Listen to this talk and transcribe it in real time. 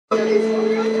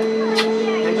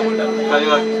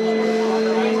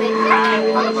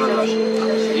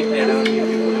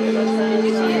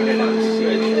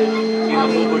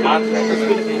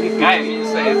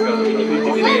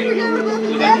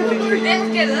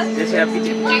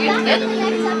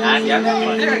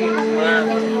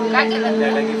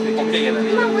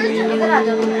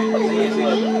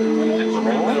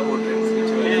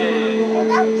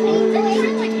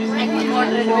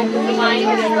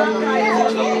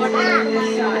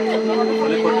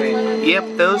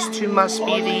Yep, those two must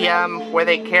be the where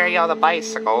they carry all the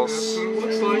bicycles.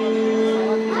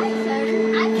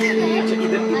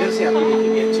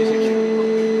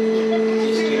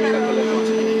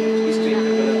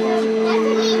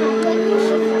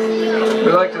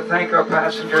 We'd like to thank our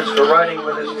passengers for riding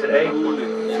with us today.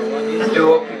 I do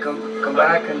hope you come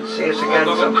back and see us again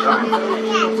sometime.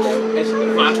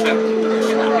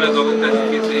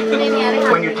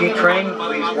 When you detrain,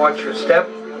 please watch your step.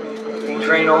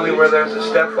 Detrain only where there's a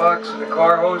step box and a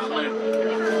car hose.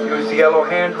 Use the yellow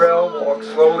handrail, walk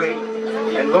slowly,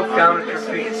 and look down at your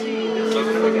feet. I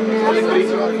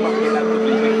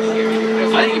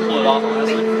think you pulled it off.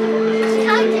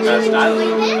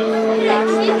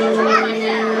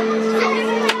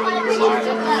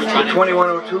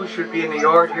 2102 should be in the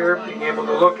yard here, being able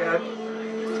to look at.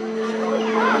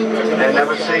 And have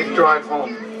a safe drive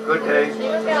home. Good day.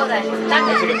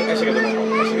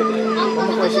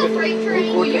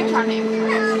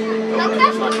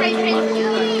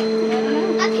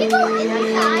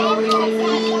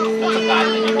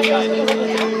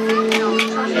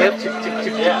 Yep.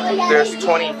 There's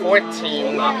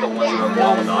 2014.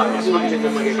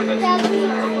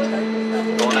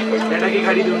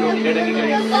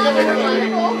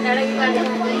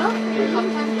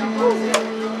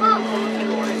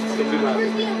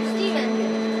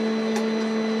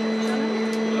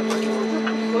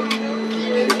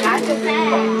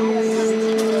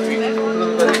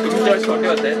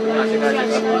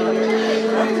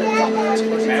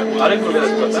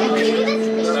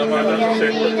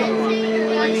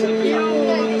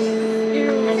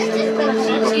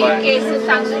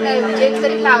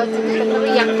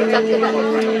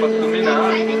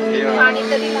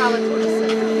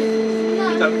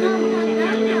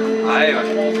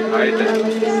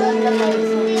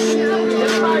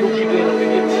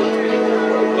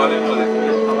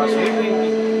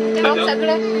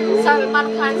 Salman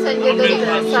Khan, Sanjay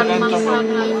Dutt, Salman Khan,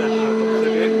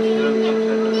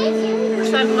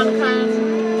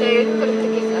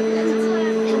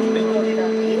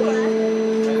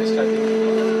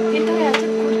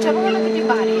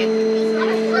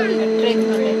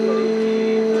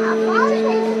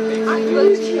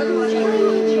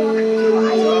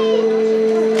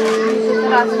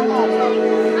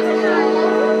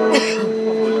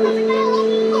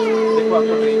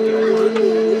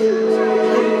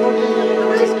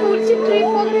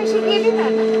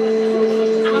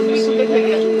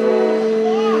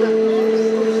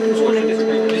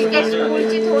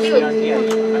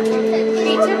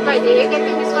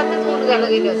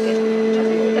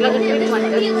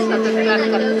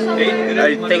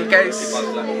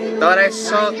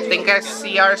 I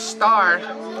see our star. This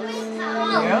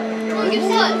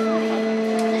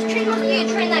train must be a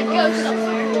train that goes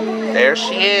somewhere. There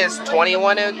she is,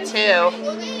 2102.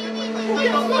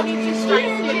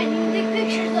 Big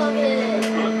pictures of it.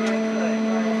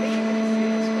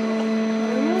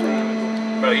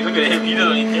 Bro, you look at him, he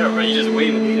doesn't even care, bro. You just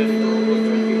wave.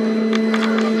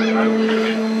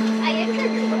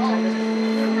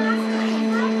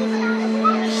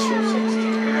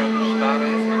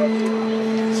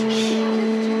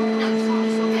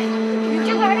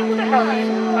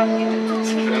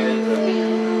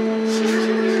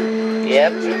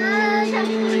 Yep.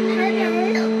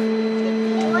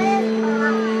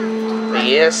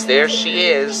 Yes, there she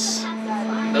is.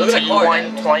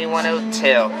 T1 2102.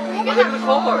 Look at the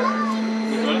car.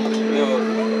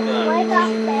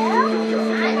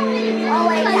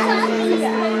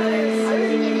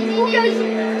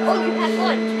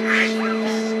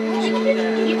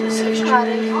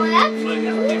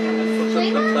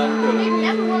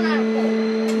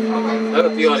 Look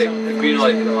at the olive, the green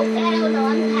olive.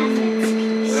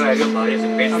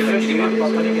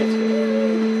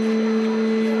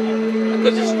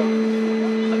 Because it's a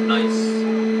nice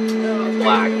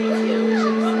black.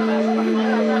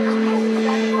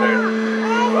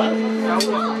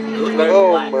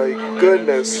 Oh my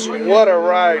goodness, what a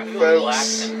ride,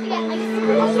 folks. So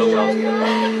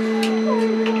well.